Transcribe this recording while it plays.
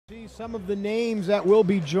See some of the names that will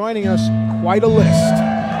be joining us, quite a list.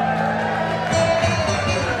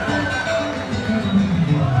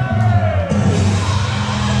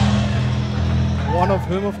 One of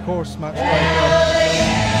whom, of course, match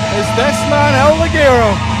is this man, El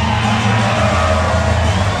Ligero.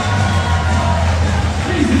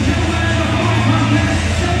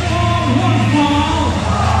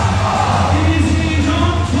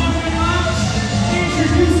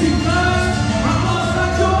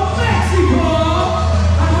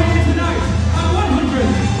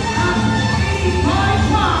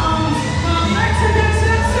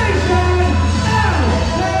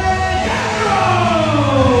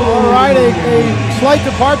 A slight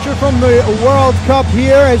departure from the World Cup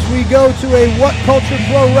here as we go to a What Culture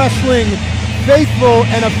Pro Wrestling faithful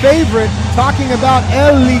and a favorite talking about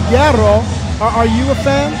El Ligero. Are you a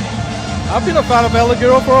fan? I've been a fan of El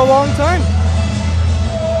Ligero for a long time.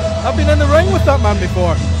 I've been in the ring with that man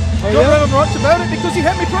before. Don't remember much about it because he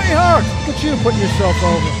hit me pretty hard. Look at you putting yourself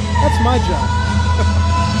over. That's my job.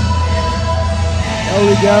 El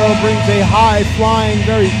Ligero brings a high-flying,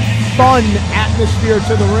 very fun atmosphere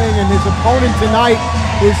to the ring, and his opponent tonight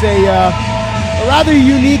is a rather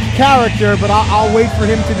unique character, but I'll wait for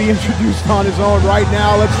him to be introduced on his own right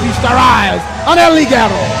now. Let's feast our eyes on El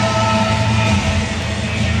Ligero.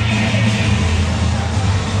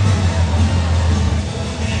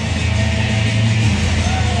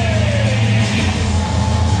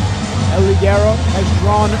 El Ligero has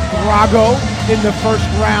drawn Grado in the first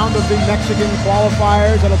round of the Mexican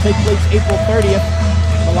qualifiers. That'll take place April 30th.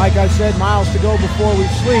 But like I said, miles to go before we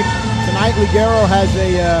sleep. Tonight, Ligero has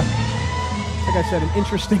like I said, an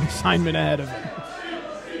interesting assignment ahead of him.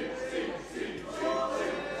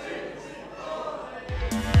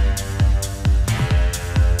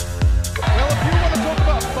 Well, if you want to talk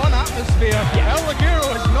about a fun atmosphere, El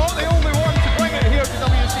Ligero is not the only one to bring it here to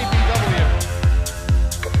WCPW.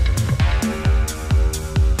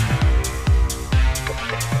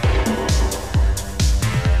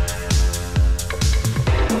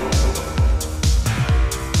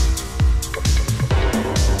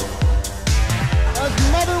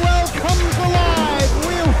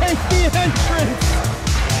 Entrance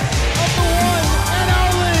of the one and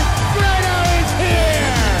only Grado is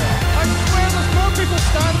here! I swear there's more people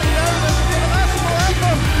standing now than the national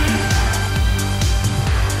anthem!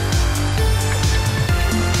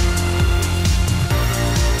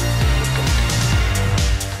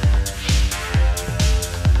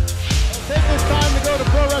 Take this time to go to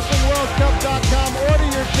ProWrestlingWorldCup.com, order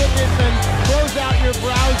your tickets, and close out your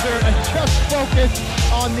browser and just focus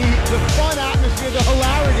on the fun atmosphere, the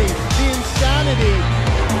hilarity, the insanity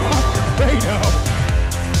of Grado.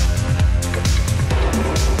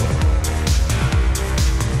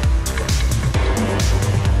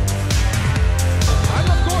 And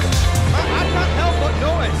of course, I can't help but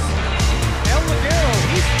notice El Ligero,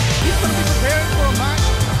 he's going to be preparing for a match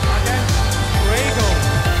against Grado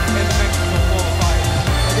in the Mexico qualifiers.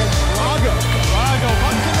 Against Grado.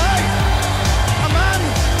 But tonight, a man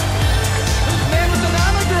whose name is an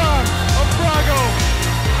anagram of Grado.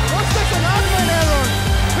 Was this an admin error?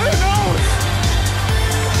 Who knows?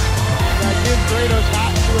 I give Grado's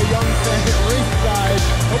hat to a young fan at ringside.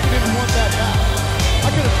 Hope he didn't want that back. I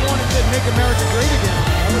could have sworn it said "Make America Great Again."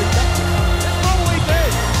 I would have kept it. It probably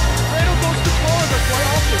did. Grado goes to Florida quite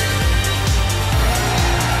often.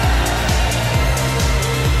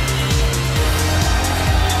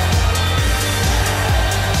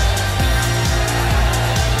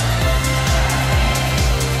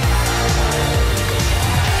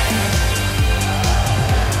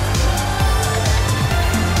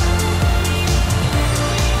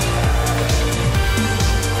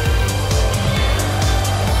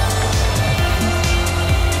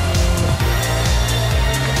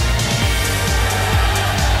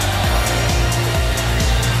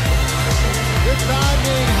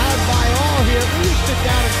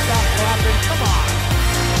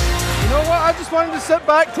 I just wanted to sit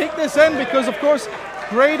back, take this in, because of course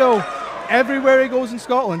Grado, everywhere he goes in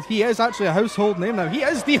Scotland, he is actually a household name now. He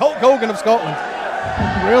is the Hulk Hogan of Scotland.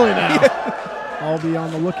 Really now? Yeah. I'll be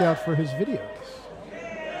on the lookout for his videos.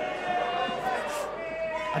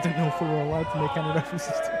 I didn't know if we were allowed to make any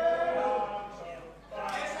references to it.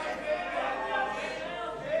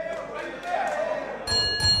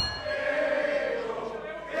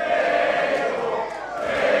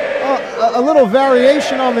 A little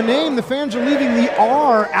variation on the name. The fans are leaving the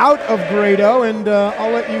R out of Grado, and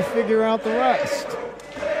I'll let you figure out the rest.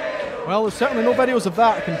 Well, there's certainly no videos of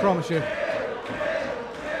that, I can promise you.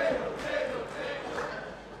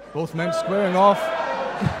 Both men squaring off.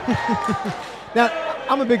 Now,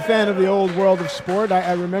 I'm a big fan of the old world of sport.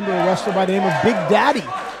 I remember a wrestler by the name of Big Daddy.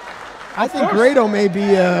 I think Grado may be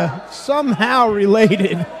somehow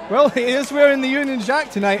related. Well, he is wearing the Union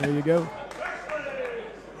Jack tonight. There you go.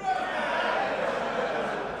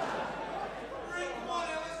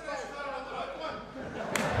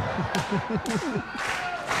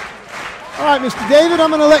 All right, Mr. David, I'm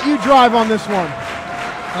going to let you drive on this one.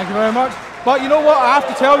 Thank you very much. But you know what? I have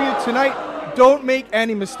to tell you tonight, don't make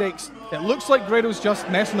any mistakes. It looks like Grado's just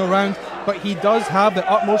messing around, but he does have the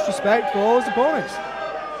utmost respect for all his opponents.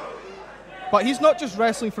 But he's not just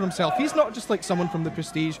wrestling for himself. He's not just like someone from the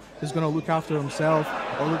Prestige who's going to look after himself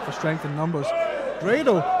or look for strength in numbers.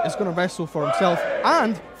 Grado is going to wrestle for himself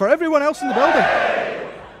and for everyone else in the building.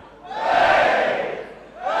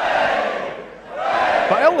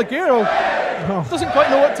 But El Ligero doesn't quite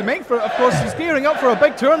know what to make for it. Of course, he's gearing up for a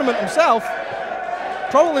big tournament himself.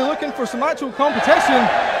 Probably looking for some actual competition.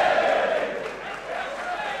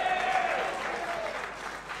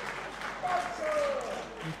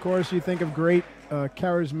 Of course, you think of great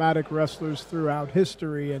charismatic wrestlers throughout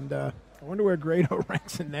history, and I wonder where Grado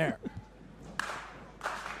ranks in there.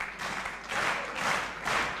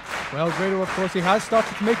 Well, Grado, of course, he has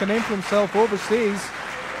started to make a name for himself overseas,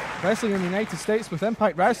 wrestling in the United States with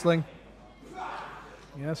Impact Wrestling.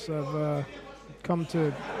 Yes, I've come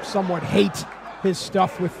to somewhat hate his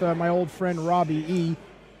stuff with my old friend Robbie E.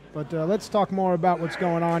 But let's talk more about what's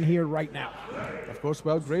going on here right now. Of course,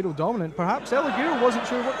 well, Grado dominant. Perhaps El Ligero wasn't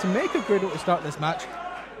sure what to make of Grado to start this match.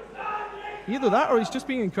 Either that or he's just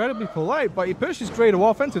being incredibly polite, but he pushes Grado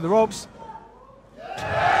off into the ropes.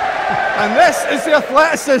 And this is the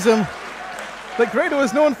athleticism that Grado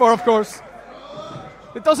is known for, of course.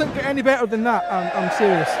 It doesn't get any better than that, I'm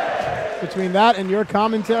serious. Between that and your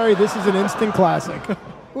commentary, this is an instant classic.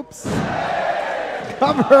 Whoops.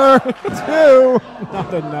 Cover two.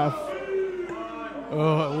 Not enough.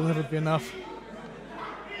 Oh, it will never be enough.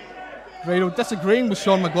 Grado disagreeing with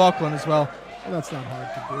Sean McLaughlin as well. Well, that's not hard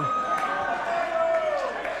to do.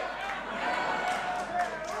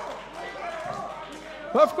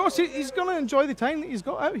 But of course, he's going to enjoy the time that he's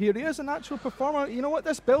got out here. He is a natural performer. You know what?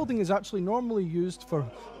 This building is actually normally used for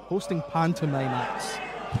hosting pantomime acts.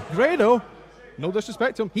 Grado, no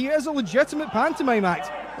disrespect to him, he is a legitimate pantomime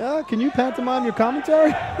act. Can you pantomime your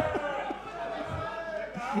commentary?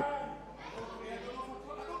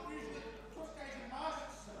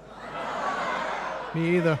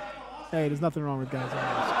 Me either. Hey, there's nothing wrong with guys on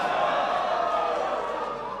this.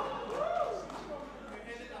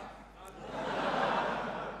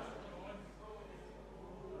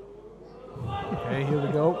 Okay, here we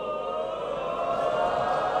go.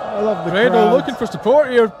 I love the Grado crowds. looking for support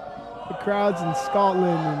here. The crowds in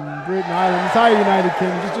Scotland and Britain, Ireland, entire United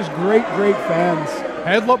Kingdom, just great, great fans.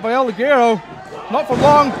 Headlock by El Ligero. Not for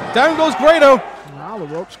long. Down goes Grado. Wow, the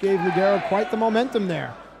ropes gave Ligero quite the momentum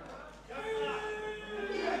there.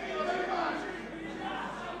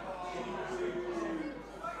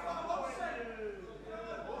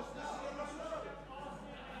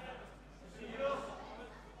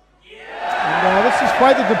 This is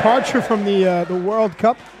quite the departure from the World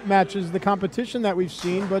Cup matches, the competition that we've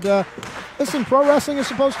seen. But listen, pro wrestling is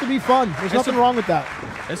supposed to be fun. There's nothing wrong with that.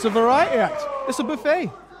 It's a variety act. It's a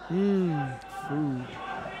buffet. Food.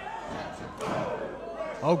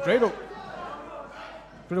 Oh, Grado.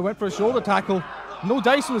 Grado went for a shoulder tackle. No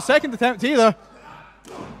dice on the second attempt either.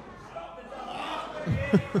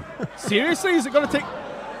 Seriously? Is it going to take...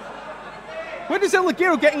 Where is El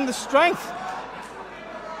Ligero getting the strength?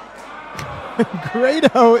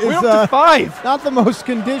 Grado is We're up to 5. not the most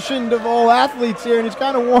conditioned of all athletes here, and he's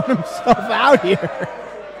kind of worn himself out here.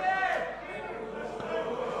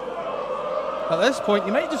 At this point,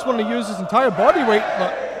 you might just want to use his entire body weight,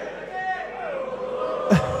 but...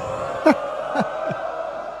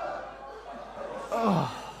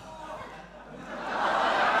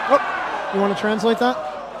 You want to translate that?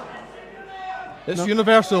 It's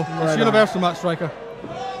universal. Right It's universal, Matt Striker.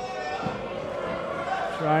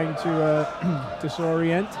 Trying to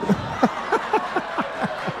disorient.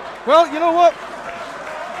 Well, you know what?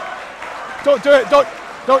 Don't do it.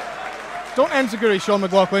 Don't enziguri Sean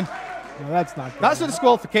McLaughlin. No, that's not good. That's a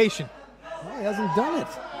disqualification. Well, he hasn't done it.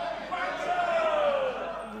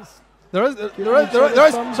 There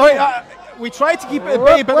is. Sorry, we tried to keep it at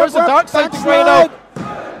bay, but there's a dark side to Grado.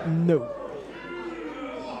 No.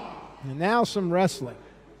 And now some wrestling.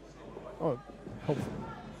 Oh, hopefully.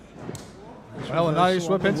 Well, and now you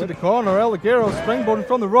whip into the corner. El Ligero springboarding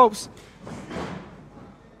from the ropes.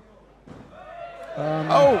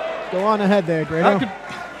 Go on ahead there, Grado.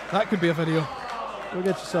 That could be a video. Go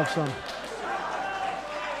get yourself some.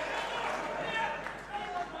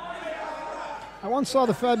 I once saw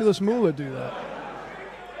the Fabulous Moolah do that.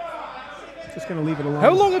 Just going to leave it alone.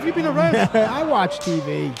 How long have you been around? I watch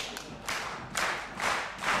TV.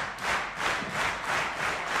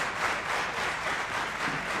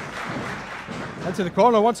 Into the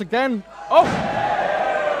corner once again. Oh!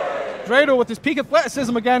 Grado with his peak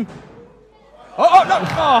athleticism again. Oh, no!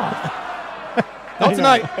 Oh. Not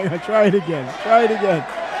tonight. Try it again. Try it again.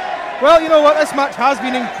 Well, you know what? This match has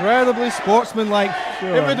been incredibly sportsmanlike.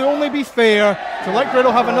 Sure. It would only be fair to let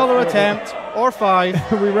Grado have another attempt, or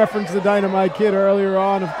 5. We referenced the Dynamite Kid earlier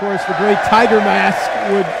on. Of course, the great Tiger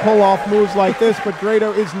Mask would pull off moves like this, but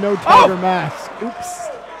Grado is no Tiger Mask. Oops.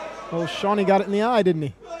 Well, Shawnee got it in the eye, didn't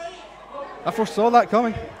he? I foresaw that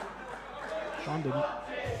coming. Sean didn't.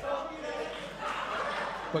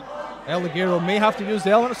 But El Ligero may have to use the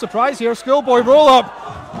element of surprise here. Schoolboy roll up.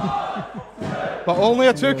 But only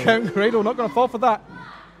a 2 count. Grado not going to fall for that.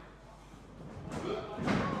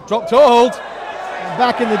 Drop toe hold.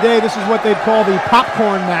 Back in the day, this is what they'd call the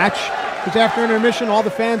popcorn match. Because after intermission, all the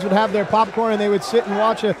fans would have their popcorn and they would sit and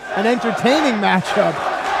watch an entertaining matchup.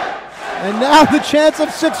 And now the chance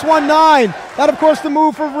of 619. That, of course, the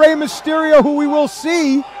move for Rey Mysterio, who we will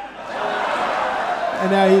see.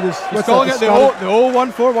 And now he just... He's calling it the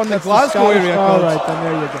 0141, the Glasgow area. All right, then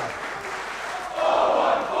there you go.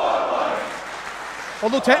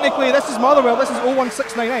 Although technically this is Motherwell, this is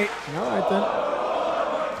 01698. All right, then.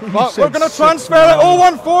 But we're going to transfer it.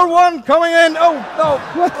 0141 coming in. Oh, no.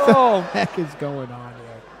 What the heck is going on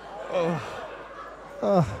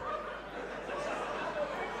here?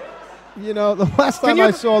 You know, the last time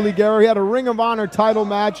I saw Ligero, he had a Ring of Honor title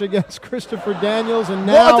match against Christopher Daniels, and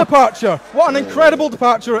now... What a departure. What an incredible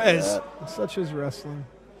departure it is. Such is wrestling.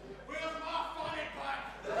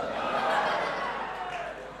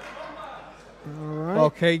 All right.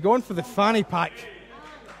 Okay, going for the fanny pack.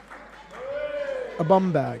 A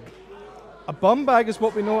bum bag. A bum bag is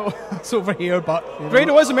what we know it's over here, but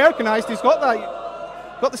Grado is Americanized. He's got that.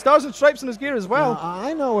 Got the stars and stripes in his gear as well.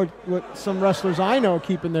 I know what some wrestlers I know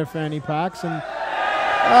keep in their fanny packs, and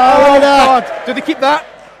oh God! Do they keep that?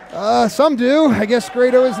 Some do. I guess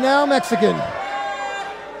Grado is now Mexican.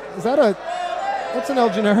 Is that that's an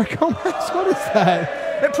El Generico mask? What is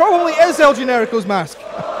that? It probably is El Generico's mask.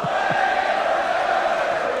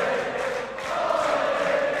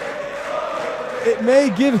 It may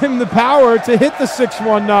give him the power to hit the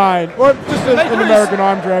 619, or just an American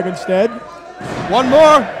arm drag instead. One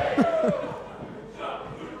more.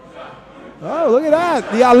 Oh, look at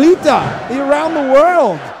that. The Alita, the around the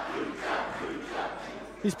world.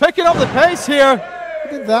 He's picking up the pace here.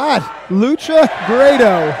 Look at that. Lucha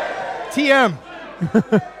Grado. TM.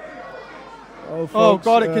 Oh,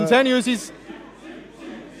 God, it continues. He's...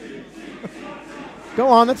 Go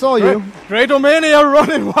on, that's all you. Grado Mania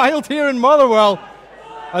running wild here in Motherwell.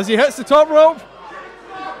 As he hits the top rope.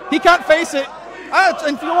 He can't face it.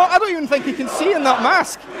 And you know what? I don't even think he can see in that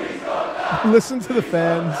mask. Listen to the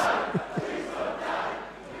fans.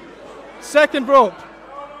 Second rope.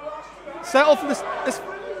 Settle for this.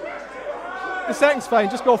 The second's fine.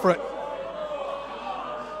 Just go for it.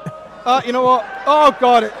 You know what? Oh,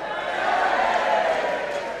 God.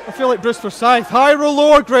 I feel like Bruce Forsyth. High or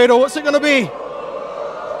lower, Grado? What's it going to be?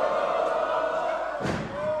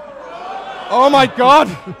 Oh, my God.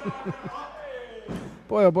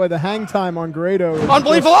 Boy, oh boy, the hang time on Grado is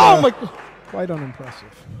unbelievable. Just, quite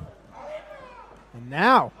unimpressive. And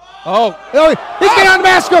now. Oh, he's going to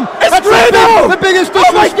unmask him. It's Grado! The biggest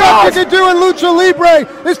disrespect you can do in Lucha Libre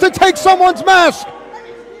is to take someone's mask.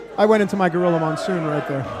 I went into my Gorilla Monsoon right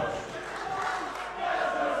there.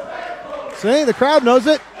 See, the crowd knows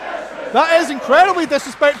it. That is incredibly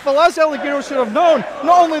disrespectful, as El Ligero should have known.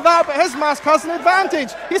 Not only that, but his mask has an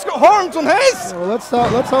advantage. He's got horns on his. Well, let's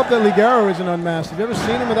hope that Ligero isn't unmasked. Have you ever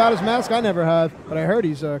seen him without his mask? I never have, but I heard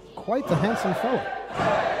he's quite the handsome fellow.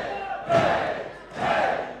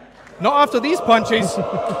 Not after these punches,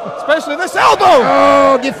 especially this elbow.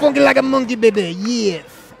 Oh, get funky like a monkey, baby. Yes.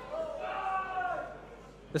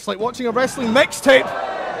 It's like watching a wrestling mixtape.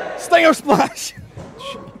 Stinger splash.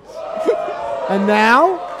 And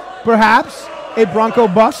now, perhaps a Bronco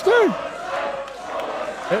Buster?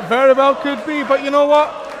 It very well could be, but you know what?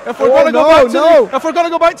 If we're going to go back to if we're going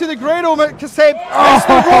to go back to the Grado cassette, it's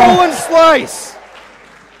the roll and slice.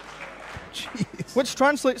 Jeez. Which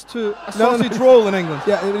translates to a sausage roll in England.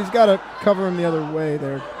 Yeah, he's got to cover him the other way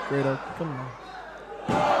there, Grado. Come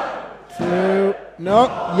on. 2.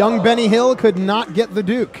 No, young Benny Hill could not get the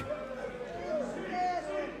Duke.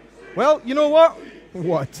 Well, you know what?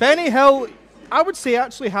 What? Benny Hill, I would say,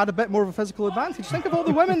 actually had a bit more of a physical advantage. Think of all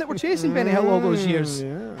the women that were chasing Benny Hill all those years.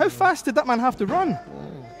 Yeah. How fast did that man have to run?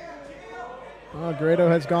 Well, Grado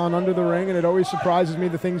has gone under the ring, and it always surprises me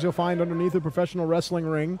the things you'll find underneath a professional wrestling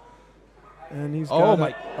ring. And he's got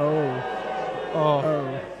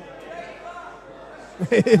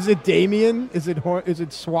Is it Damien? Is it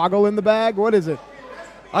Swoggle in the bag? What is it?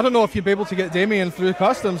 I don't know if you'd be able to get Damien through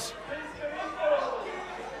customs.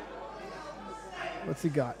 What's he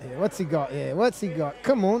got here? What's he got here? What's he got?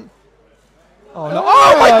 Come on. Oh, no.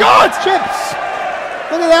 Oh my God! Chips!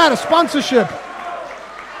 Look at that, a sponsorship.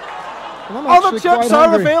 Other chips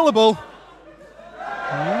are available.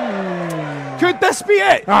 Could this be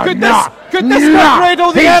it? Could this give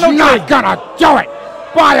Grado the energy? He's not gonna do it.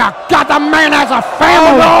 By God, the man has a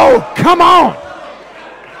family. Oh, no. Come on.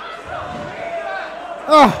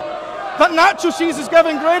 That nacho cheese is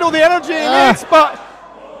giving Grado the energy he needs, but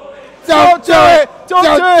don't do it. Don't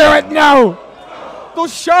do it. No.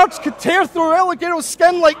 Those shards could tear through El Ligero's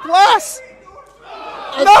skin like glass.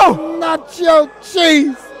 No. Nacho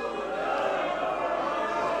cheese.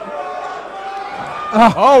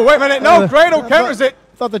 Oh, wait a minute. No, Grado counters it.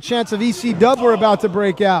 I thought the chants of EC Dub were about to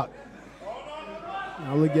break out.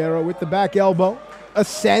 Now Ligero with the back elbow.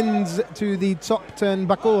 Ascends to the top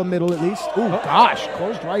turnbuckle, middle at least. Oh, gosh.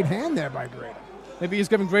 Closed right hand there by Grado. Maybe he's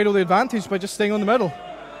giving Grado the advantage by just staying on the middle.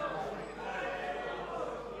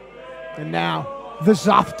 And now, the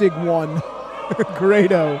Zoftig one.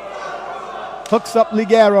 Grado hooks up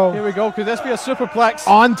Ligero. Here we go. Could this be a superplex?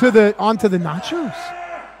 Onto the nachos.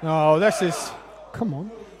 No, this is... Come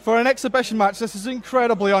on. For an exhibition match, this is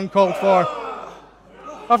incredibly uncalled for.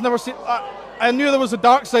 I've never seen... I knew there was a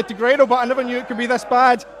dark side to Grado, but I never knew it could be this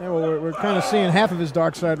bad. Yeah, well, we're kind of seeing half of his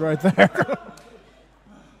dark side right there.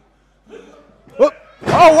 Oh,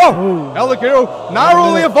 whoa! El Ligero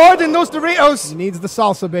narrowly avoiding those Doritos. He needs the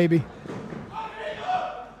salsa, baby.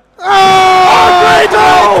 Oh,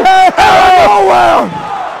 Grado!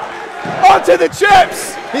 Onto the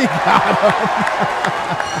chips! He got him.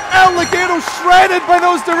 El Ligero shredded by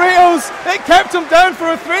those Doritos. It kept him down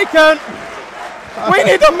for a 3 count. We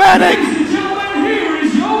need a medic! Here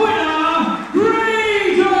is your winner,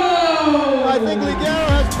 Grado! I think Ligero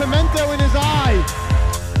has pimento in his eye.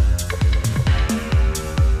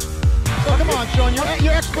 So come on, Sean,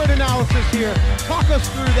 your expert analysis here. Talk us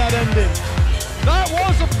through that ending. That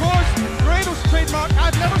was, of course, Grado's trademark.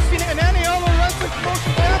 I've never seen it in any other wrestling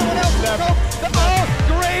promotion by anyone else. Never.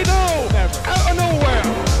 Grado! Never. Out of nowhere.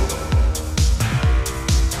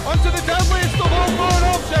 Onto the deadliest of all foreign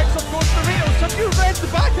objects, of course, Doritos. Have you read the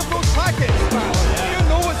back of those packets? You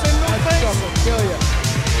know what's in those things. That will kill you.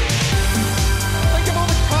 Think of all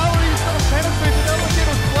the calories that have penetrated El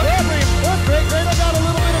Ligero's bloodstream. Look, Grado got a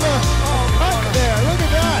little bit of a cut there. Look at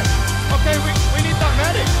that. Okay, we need that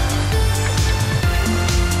medic.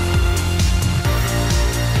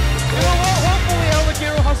 You know what? Hopefully El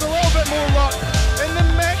Ligero has a little bit more luck in the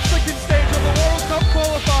Mexican stage of the World Cup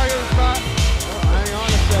qualifiers, Matt. Hang on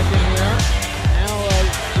a second here. Now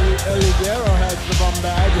El Ligero has the bum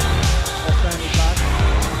bag.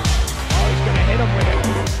 Oh, he's going to hit him with it.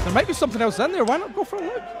 There might be something else in there. Why not go for a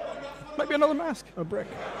look? Might be another mask. A brick.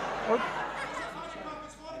 Or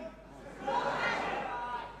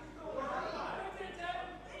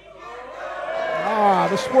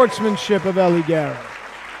the sportsmanship of El Ligero.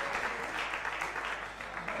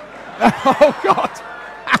 oh, God.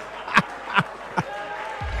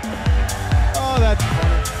 Oh, that's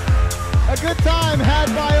funny. A good time had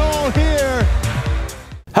by all here.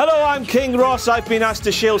 Hello, I'm King Ross. I've been asked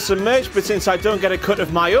to shield some merch, but since I don't get a cut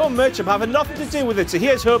of my own merch, I'm having nothing to do with it. So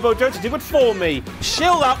here's Hobo Joe to do it for me.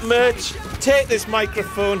 Shill that merch, take this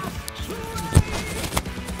microphone.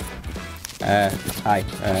 Hi,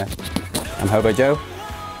 I'm Hobo Joe,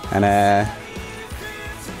 and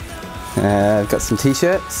I've got some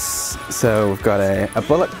t-shirts. So we've got a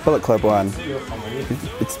Bullet Club one.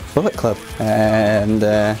 It's Bullet Club, and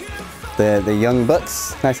the young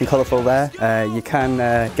bucks, nice and colourful there. You can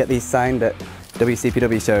get these signed at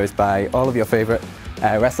WCPW shows by all of your favourite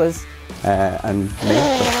wrestlers and me,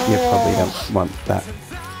 but you probably don't want that.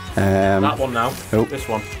 That one now. Oh, this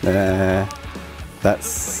one.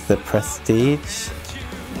 That's the Prestige.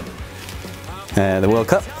 The World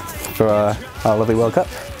Cup for our lovely World Cup.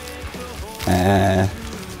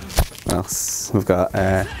 What else? We've got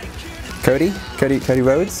Cody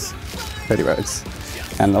Rhodes.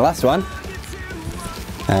 And the last one.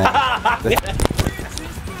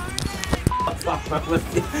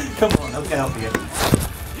 Come on, how can I help you?